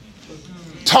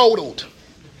 Totaled.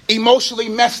 Emotionally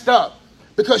messed up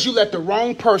because you let the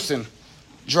wrong person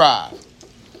drive.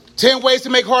 10 ways to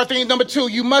make hard things. Number 2,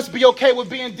 you must be okay with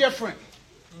being different.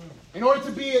 In order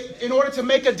to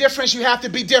make a difference, you have to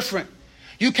be different.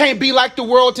 You can't be like the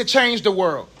world to change the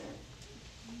world.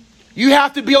 You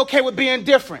have to be okay with being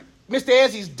different. Mr.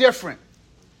 Ezzy's different.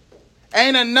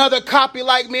 Ain't another copy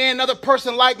like me, another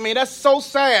person like me. That's so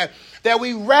sad that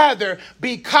we rather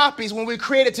be copies when we're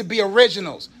created to be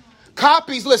originals.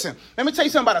 Copies, listen, let me tell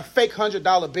you something about a fake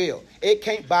 $100 bill. It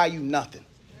can't buy you nothing.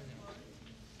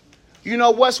 You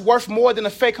know what's worth more than a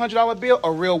fake $100 bill?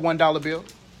 A real $1 bill.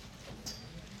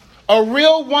 A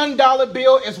real $1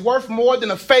 bill is worth more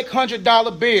than a fake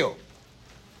 $100 bill.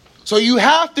 So you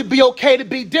have to be okay to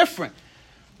be different.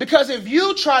 Because if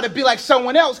you try to be like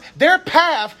someone else, their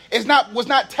path was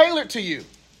not tailored to you.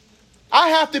 I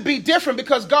have to be different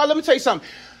because God, let me tell you something.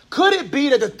 Could it be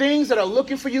that the things that are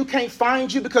looking for you can't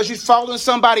find you because you're following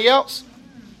somebody else?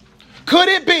 Could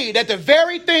it be that the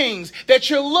very things that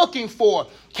you're looking for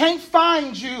can't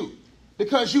find you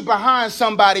because you're behind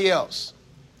somebody else?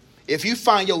 If you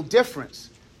find your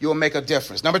difference, you'll make a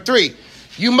difference. Number 3,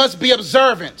 you must be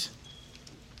observant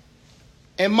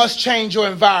and must change your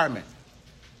environment.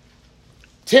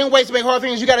 10 ways to make hard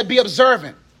things. You got to be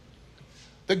observant.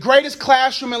 The greatest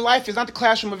classroom in life is not the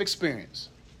classroom of experience.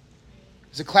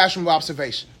 It's a classroom of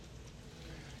observation.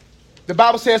 The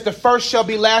Bible says the first shall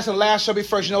be last and last shall be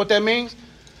first. You know what that means?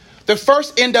 The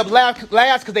first end up last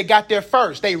because they got there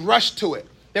first. They rushed to it.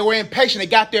 They were impatient. They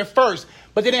got there first.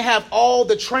 But they didn't have all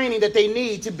the training that they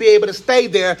need to be able to stay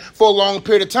there for a long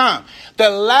period of time. The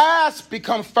last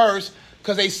become first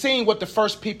because they seen what the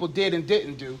first people did and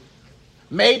didn't do.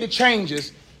 Made the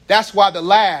changes. That's why the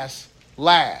last.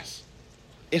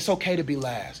 It's okay to be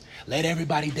last. Let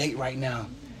everybody date right now.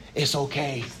 It's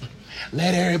okay.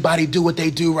 Let everybody do what they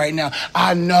do right now.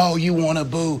 I know you want to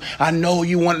boo. I know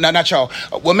you want... No, not y'all.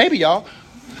 Well, maybe y'all.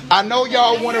 I know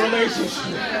y'all want a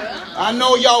relationship. I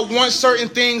know y'all want certain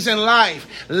things in life.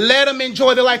 Let them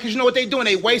enjoy their life because you know what they're doing?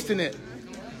 They wasting it.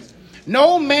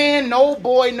 No man, no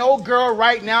boy, no girl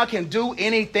right now can do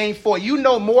anything for you. You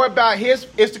know more about his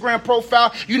Instagram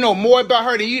profile. You know more about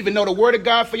her than you even know the word of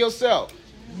God for yourself.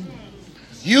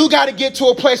 You got to get to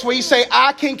a place where you say,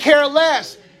 I can care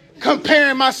less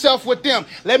comparing myself with them.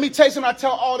 Let me tell you something I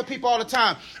tell all the people all the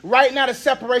time. Right now, the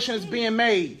separation is being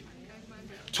made.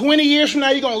 20 years from now,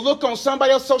 you're going to look on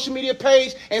somebody else's social media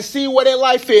page and see where their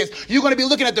life is. You're going to be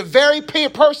looking at the very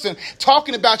person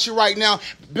talking about you right now.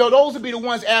 Those will be the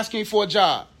ones asking you for a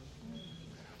job.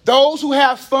 Those who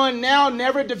have fun now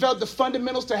never develop the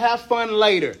fundamentals to have fun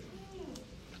later.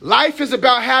 Life is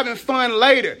about having fun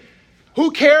later.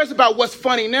 Who cares about what's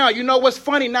funny now? You know what's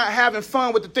funny? Not having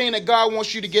fun with the thing that God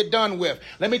wants you to get done with.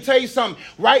 Let me tell you something.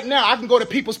 Right now, I can go to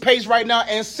people's page right now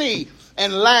and see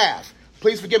and laugh.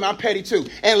 Please forgive me, I'm petty too.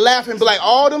 And laugh and be like,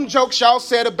 all them jokes y'all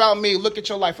said about me, look at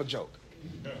your life a joke.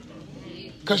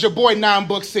 Because your boy 9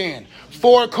 books in,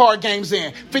 4 card games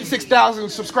in, 56,000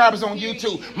 subscribers on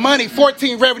YouTube, money,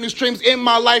 14 revenue streams in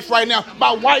my life right now.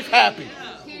 My wife happy.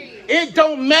 It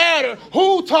don't matter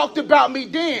who talked about me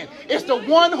then. It's the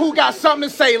one who got something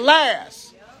to say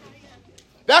last.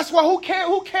 That's why who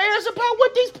cares about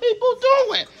what these people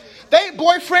doing? Their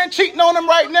boyfriend cheating on them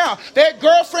right now. Their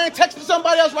girlfriend texting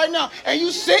somebody else right now. And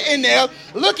you sitting there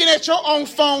looking at your own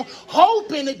phone,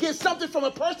 hoping to get something from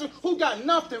a person who got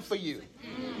nothing for you.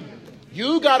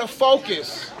 You got to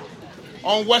focus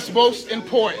on what's most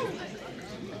important.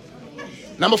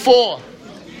 Number 4.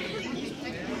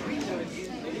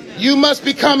 You must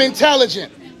become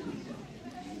intelligent.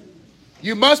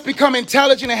 You must become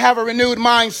intelligent and have a renewed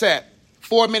mindset.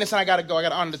 4 minutes and I got to go. I got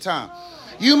to honor the time.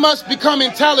 You must become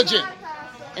intelligent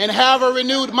and have a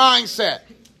renewed mindset.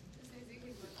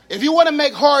 If you want to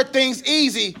make hard things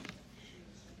easy,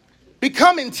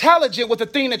 become intelligent with the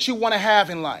thing that you want to have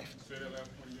in life.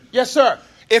 Yes, sir.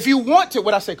 If you want to,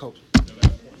 what I say, Coach?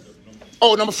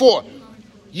 Oh, number 4.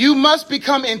 You must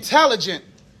become intelligent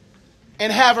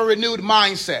and have a renewed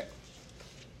mindset.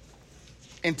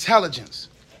 Intelligence.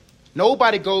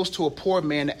 Nobody goes to a poor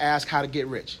man to ask how to get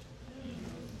rich.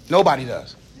 Nobody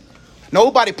does.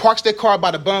 Nobody parks their car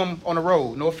by the bum on the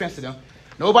road. No offense to them.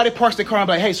 Nobody parks their car and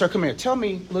be like, hey, sir, come here. Tell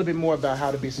me a little bit more about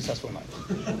how to be successful in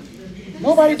life.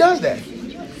 Nobody does that.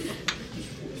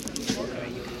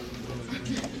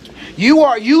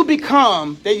 You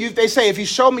become, they say, if you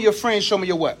show me your friends, show me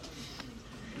your what?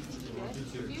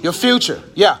 Your future.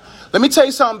 Yeah. Let me tell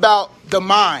you something about the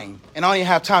mind. And I don't even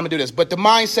have time to do this. But the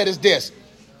mindset is this.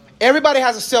 Everybody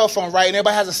has a cell phone, right? And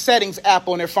everybody has a settings app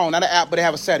on their phone. Not an app, but they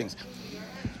have a settings.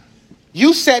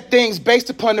 You set things based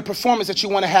upon the performance that you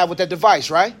want to have with that device,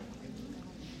 right?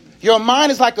 Your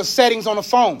mind is like the settings on a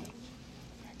phone.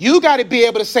 You got to be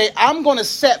able to say, I'm going to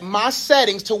set my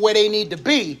settings to where they need to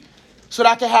be so that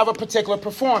I can have a particular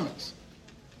performance.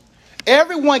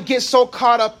 Everyone gets so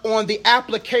caught up on the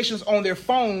applications on their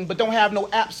phone, but don't have no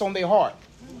apps on their heart.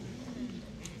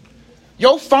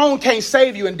 Your phone can't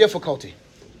save you in difficulty.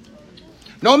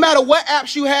 No matter what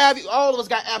apps you have, all of us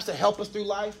got apps to help us through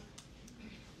life.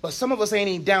 But some of us ain't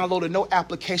even downloaded no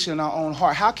application in our own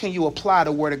heart. How can you apply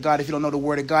the word of God if you don't know the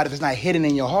word of God, if it's not hidden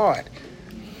in your heart?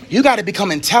 You got to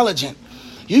become intelligent.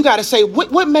 You got to say,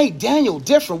 what made Daniel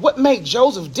different? What made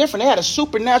Joseph different? They had a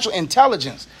supernatural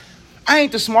intelligence. I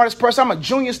ain't the smartest person. I'm a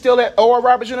junior still at Oral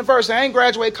Roberts University. I ain't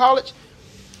graduated college.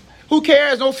 Who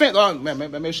cares? No offense. Oh,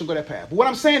 maybe I shouldn't go that path. But what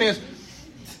I'm saying is,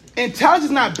 intelligence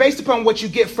is not based upon what you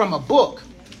get from a book.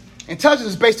 Intelligence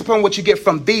is based upon what you get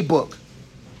from the book.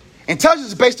 Intelligence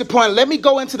is based upon, let me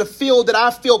go into the field that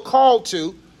I feel called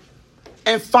to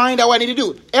and find out what I need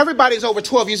to do. Everybody's over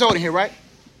 12 years old in here, right?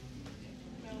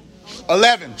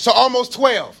 11. So almost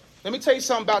 12. Let me tell you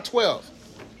something about 12.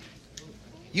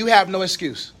 You have no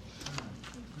excuse.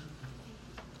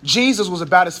 Jesus was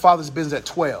about his father's business at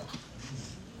 12.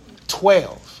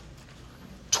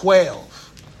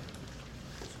 12.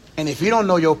 And if you don't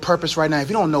know your purpose right now, if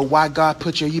you don't know why God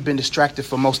put you here, you've been distracted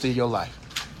for most of your life.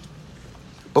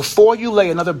 Before you lay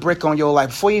another brick on your life,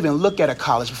 before you even look at a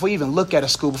college, before you even look at a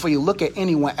school, before you look at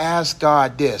anyone, ask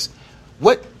God this.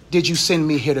 What did you send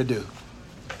me here to do?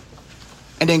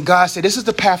 And then God said, this is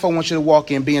the path I want you to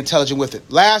walk in, be intelligent with it.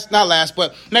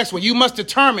 But next one, you must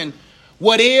determine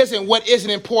what is and what isn't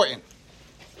important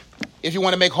if you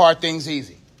want to make hard things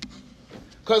easy.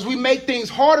 Because we make things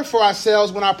harder for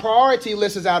ourselves when our priority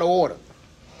list is out of order.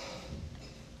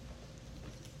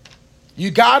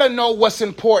 You got to know what's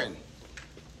important.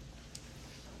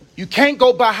 You can't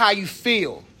go by how you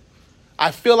feel.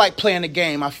 I feel like playing the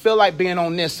game. I feel like being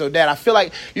on this or that. I feel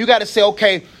like you got to say,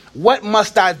 okay, what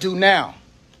must I do now?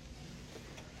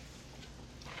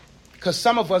 Because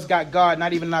some of us got God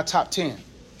not even in our top 10.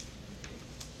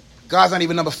 God's not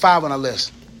even number 5 on our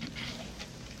list.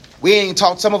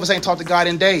 Some of us ain't talked to God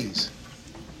in days.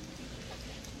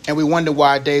 And we wonder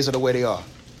why our days are the way they are.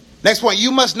 Next point,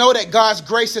 you must know that God's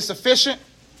grace is sufficient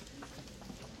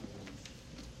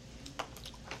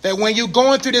That when you're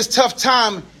going through this tough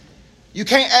time, you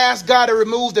can't ask God to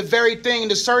remove the very thing,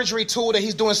 the surgery tool that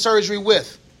he's doing surgery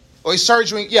with. Or he's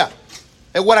surgery, yeah.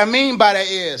 And what I mean by that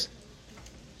is,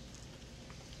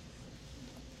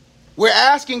 we're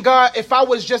asking God, if I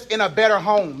was just in a better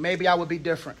home, maybe I would be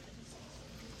different.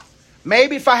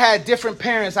 Maybe if I had different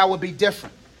parents, I would be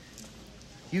different.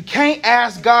 You can't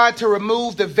ask God to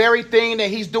remove the very thing that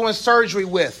he's doing surgery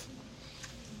with.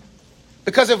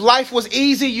 Because if life was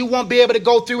easy, you won't be able to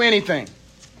go through anything.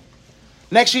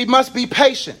 Next, you must be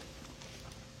patient.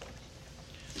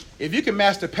 If you can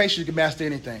master patience, you can master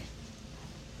anything.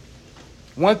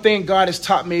 One thing God has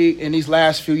taught me in these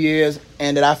last few years,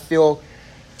 and that I feel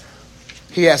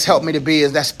he has helped me to be,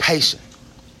 is that's patient.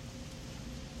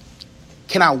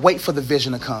 Can I wait for the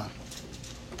vision to come?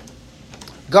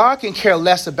 God can care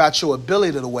less about your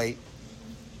ability to wait.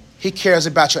 He cares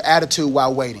about your attitude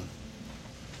while waiting.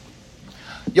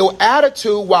 Your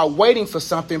attitude while waiting for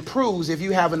something proves if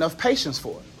you have enough patience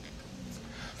for it.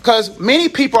 Because many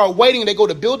people are waiting. They go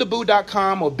to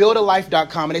buildaboo.com or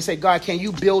buildalife.com and they say, God, can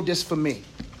you build this for me?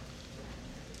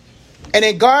 And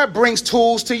then God brings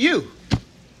tools to you.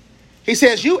 He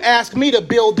says, you ask me to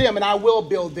build them and I will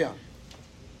build them.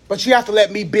 But you have to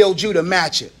let me build you to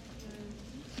match it.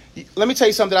 Let me tell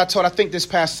you something that I taught, I think this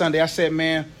past Sunday. I said,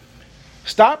 man,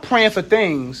 stop praying for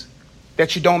things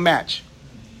that you don't match.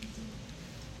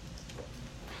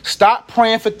 Stop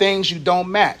praying for things you don't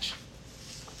match.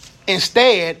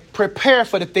 Instead, prepare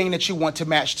for the thing that you want to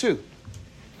match too.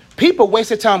 People waste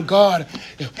their time. God,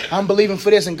 I'm believing for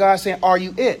this. And God's saying, are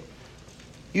you it?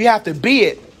 You have to be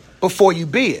it before you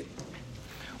be it.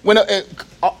 When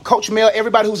Coach Mel,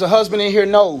 everybody who's a husband in here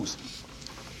knows.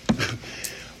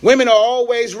 Women are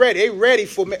always ready. They're ready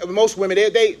for, most women,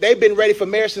 they've been ready for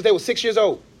marriage since they were 6 years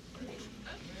old.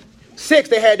 6,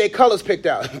 they had their colors picked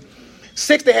out.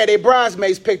 6, they had their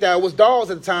bridesmaids picked out. It was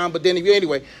dolls at the time, but then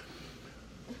anyway.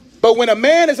 But when a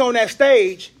man is on that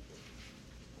stage,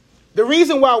 the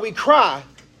reason why we cry,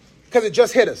 because it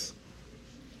just hit us.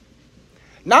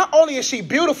 Not only is she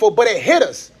beautiful, but it hit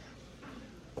us.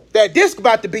 That this is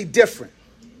about to be different.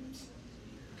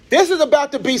 This is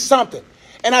about to be something.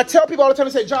 And I tell people all the time, I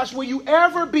say, Josh, will you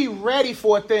ever be ready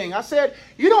for a thing? I said,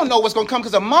 you don't know what's going to come,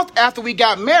 because a month after we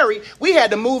got married, we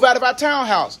had to move out of our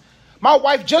townhouse. My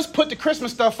wife just put the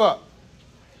Christmas stuff up.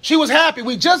 She was happy.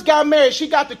 We just got married. She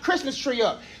got the Christmas tree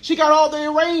up. She got all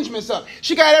the arrangements up.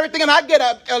 She got everything. And I get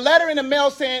a letter in the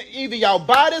mail saying either y'all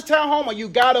buy this townhome or you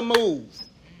got to move.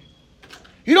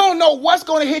 You don't know what's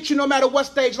going to hit you no matter what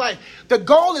stage life. The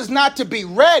goal is not to be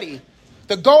ready.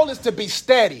 The goal is to be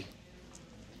steady.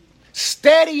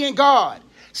 Steady in God.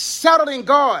 Settled in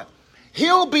God.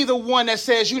 He'll be the one that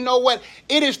says, you know what?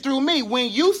 It is through me.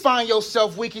 When you find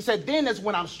yourself weak, he said, then that's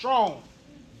when I'm strong.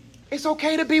 It's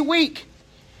okay to be weak.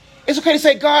 It's okay to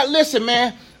say, God, listen,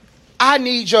 man, I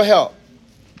need your help.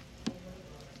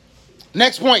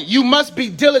 Next point, you must be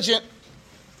diligent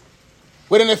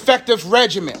with an effective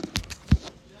regimen.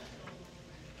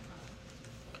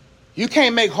 You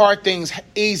can't make hard things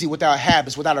easy without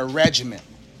habits, without a regimen.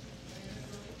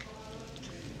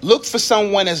 Look for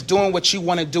someone that's doing what you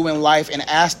want to do in life and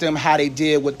ask them how they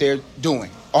did what they're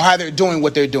doing or how they're doing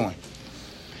what they're doing.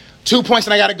 2 points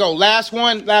and I got to go. Last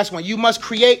one. You must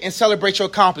create and celebrate your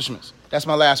accomplishments. That's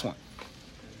my last one.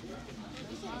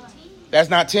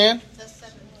 That's not 10?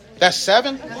 That's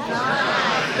 7?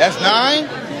 That's 9?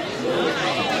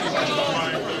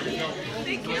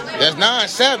 That's 9,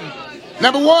 7.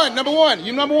 Number one.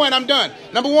 You number one, I'm done.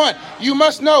 Number 1, you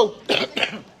must know.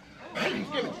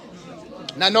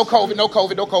 Now, no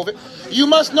COVID. You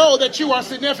must know that you are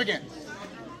significant.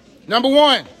 Number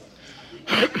 1.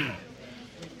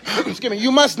 Excuse me.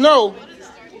 You must know.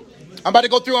 I'm about to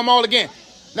go through them all again.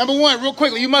 Number 1, real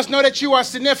quickly, you must know that you are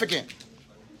significant.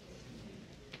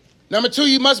 Number 2,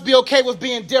 you must be okay with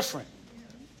being different.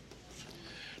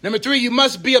 Number 3, you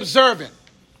must be observant.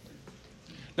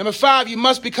 Number 5, you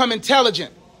must become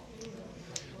intelligent.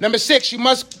 Number 6, you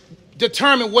must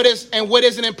determine what is and what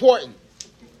isn't important.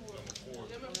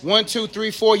 1, 2,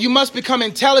 3, 4. You must become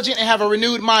intelligent and have a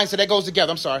renewed mind. So that goes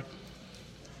together. I'm sorry.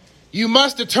 You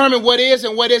must determine what is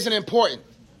and what isn't important.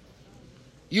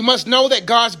 You must know that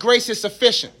God's grace is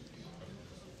sufficient.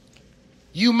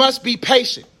 You must be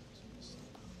patient.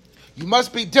 You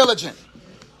must be diligent.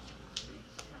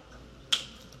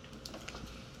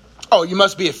 Oh, you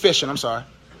must be efficient. I'm sorry.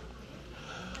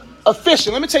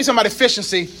 Efficient. Let me tell you something about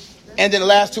efficiency. And then the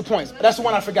last 2 points. That's the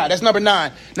one I forgot. That's number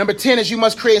 9. Number 10 is you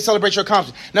must create and celebrate your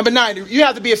accomplishments. Number 9, you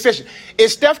have to be efficient.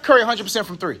 Is Steph Curry 100%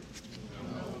 from 3?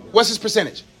 What's his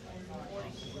percentage?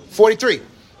 43.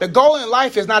 The goal in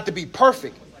life is not to be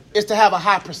perfect. It's to have a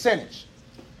high percentage.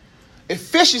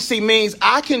 Efficiency means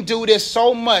I can do this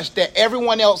so much that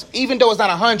everyone else, even though it's not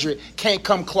 100, can't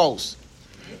come close.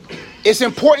 It's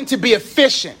important to be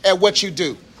efficient at what you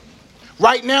do.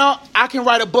 Right now, I can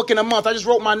write a book in a month. I just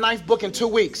wrote my 9th book in 2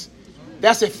 weeks.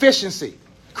 That's efficiency.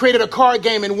 Created a card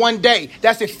game in 1 day.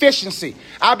 That's efficiency.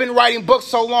 I've been writing books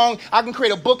so long, I can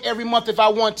create a book every month if I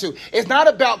want to. It's not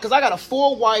about, because I got a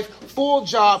full wife, full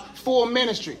job, full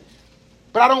ministry.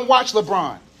 But I don't watch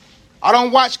LeBron. I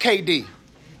don't watch KD.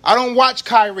 I don't watch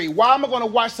Kyrie. Why am I going to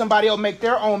watch somebody else make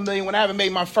their own million when I haven't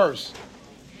made my first?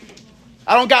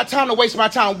 I don't got time to waste my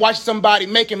time watching somebody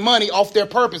making money off their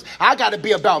purpose. I got to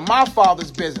be about my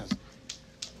Father's business.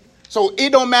 So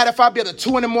it don't matter if I be at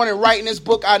 2 a.m. writing this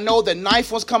book. I know the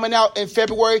 9th one's coming out in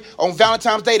February on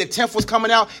Valentine's Day. The 10th one's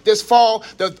coming out this fall.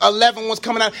 The 11th one's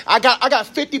coming out. I got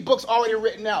 50 books already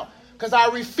written out because I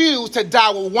refuse to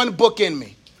die with 1 book in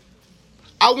me.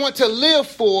 I want to live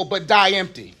full but die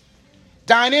empty.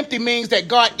 Dying empty means that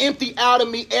God emptied out of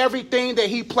me everything that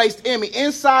he placed in me.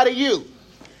 Inside of you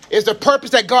is the purpose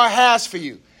that God has for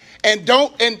you. And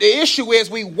the issue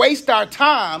is we waste our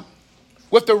time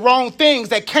with the wrong things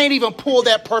that can't even pull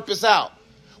that purpose out.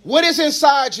 What is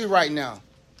inside you right now?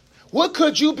 What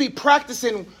could you be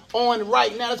practicing on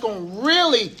right now that's going to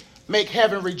really make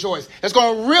heaven rejoice? That's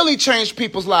going to really change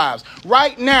people's lives.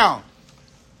 Right now,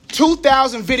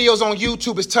 2,000 videos on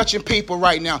YouTube is touching people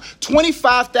right now.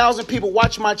 25,000 people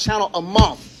watch my channel a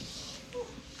month.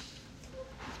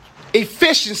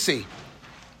 Efficiency.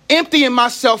 Emptying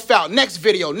myself out. Next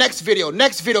video,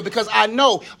 because I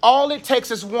know all it takes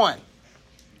is one.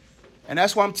 And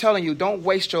that's why I'm telling you, don't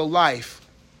waste your life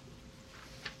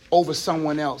over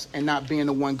someone else and not being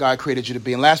the one God created you to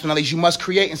be. And last but not least, you must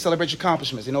create and celebrate your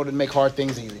accomplishments in order to make hard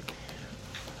things easy.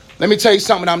 Let me tell you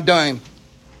something I'm done.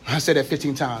 I said that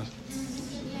 15 times.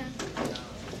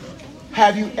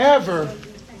 Have you ever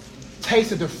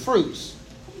tasted the fruits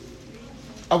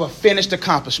of a finished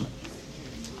accomplishment?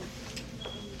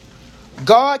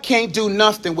 God can't do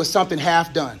nothing with something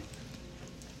half done.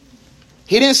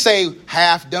 He didn't say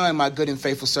half done, my good and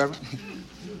faithful servant.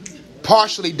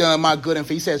 Partially done, my good and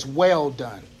faithful. He says well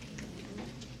done.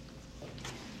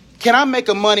 Can I make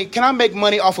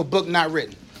money off a book not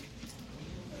written?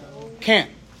 Can't.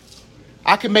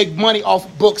 I can make money off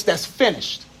books that's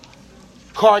finished.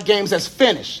 Card games that's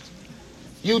finished.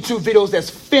 YouTube videos that's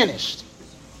finished.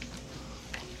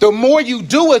 The more you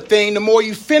do a thing, the more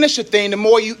you finish a thing, the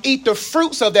more you eat the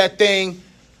fruits of that thing.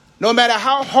 No matter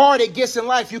how hard it gets in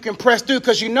life, you can press through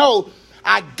because you know,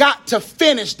 I got to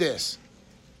finish this.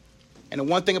 And the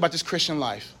one thing about this Christian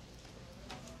life,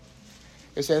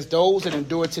 it says, those that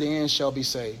endure to the end shall be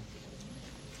saved.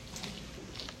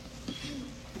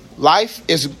 Life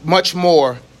is much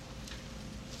more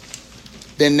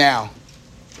than now.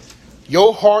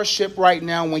 Your hardship right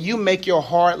now, when you make your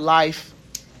hard life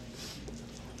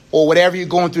or whatever you're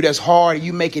going through that's hard,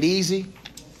 you make it easy,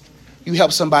 you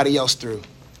help somebody else through.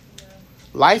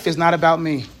 Life is not about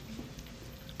me.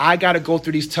 I got to go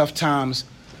through these tough times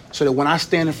so that when I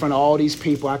stand in front of all these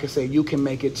people, I can say, you can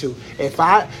make it too. If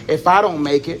I don't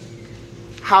make it,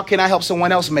 how can I help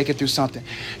someone else make it through something?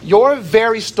 Your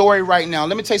very story right now,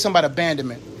 let me tell you something about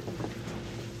abandonment.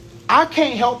 I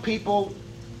can't help people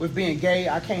with being gay.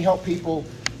 I can help people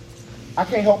with, you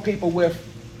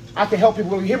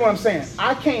hear what I'm saying?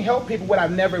 I can't help people what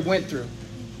I've never went through.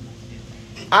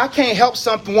 I can't help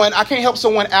someone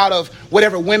out of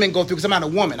whatever women go through because I'm not a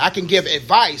woman. I can give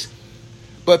advice.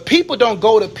 But people don't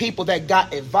go to people that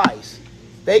got advice.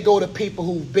 They go to people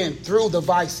who've been through the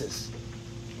vices,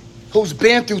 who's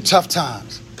been through tough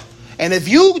times. And if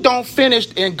you don't finish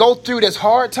and go through this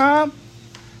hard time,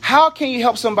 how can you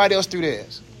help somebody else through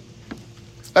this?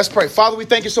 Let's pray. Father, we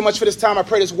thank you so much for this time. I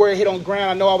pray this word hit on the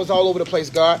ground. I know I was all over the place,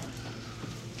 God.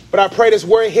 But I pray this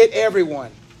word hit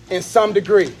everyone in some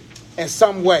degree, in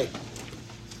some way.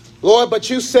 Lord, but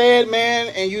you said, man,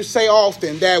 and you say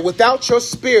often that without your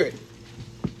spirit,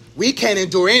 we can't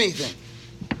endure anything.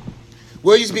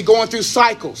 We'll just be going through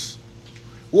cycles.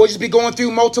 We'll just be going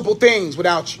through multiple things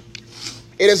without you.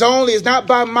 It's not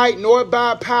by might nor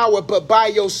by power, but by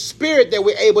your spirit that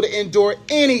we're able to endure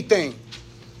anything.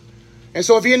 And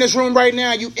so if you're in this room right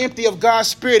now, you empty of God's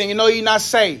spirit and you know you're not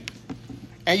saved.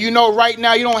 And you know right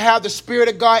now you don't have the spirit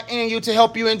of God in you to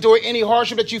help you endure any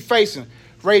hardship that you're facing.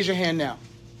 Raise your hand now.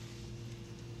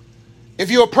 If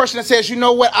you're a person that says, you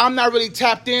know what, I'm not really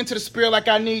tapped into the spirit like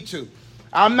I need to.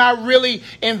 I'm not really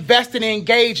invested in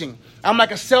engaging. I'm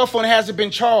like a cell phone that hasn't been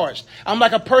charged. I'm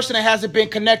like a person that hasn't been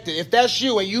connected. If that's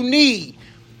you and you need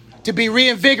to be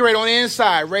reinvigorated on the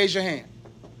inside, raise your hand.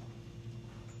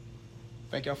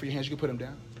 Thank y'all for your hands. You can put them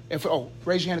down.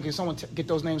 Raise your hand. Can someone get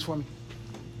those names for me?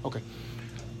 Okay.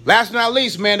 Last but not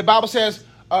least, man, the Bible says,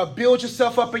 build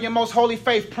yourself up in your most holy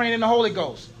faith, praying in the Holy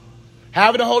Ghost.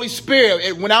 Having the Holy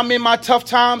Spirit. When I'm in my tough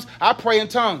times, I pray in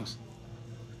tongues.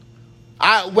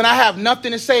 When I have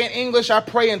nothing to say in English, I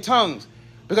pray in tongues.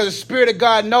 Because the Spirit of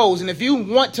God knows. And if you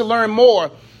want to learn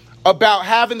more about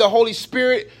having the Holy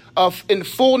Spirit in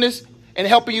fullness and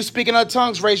helping you speak in other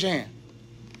tongues, raise your hand.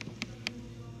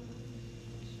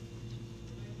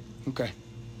 Okay.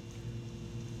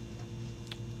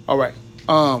 All right.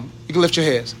 You can lift your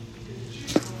heads.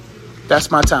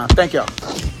 That's my time. Thank y'all.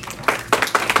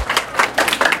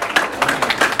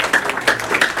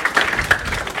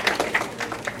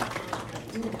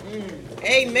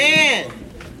 Amen.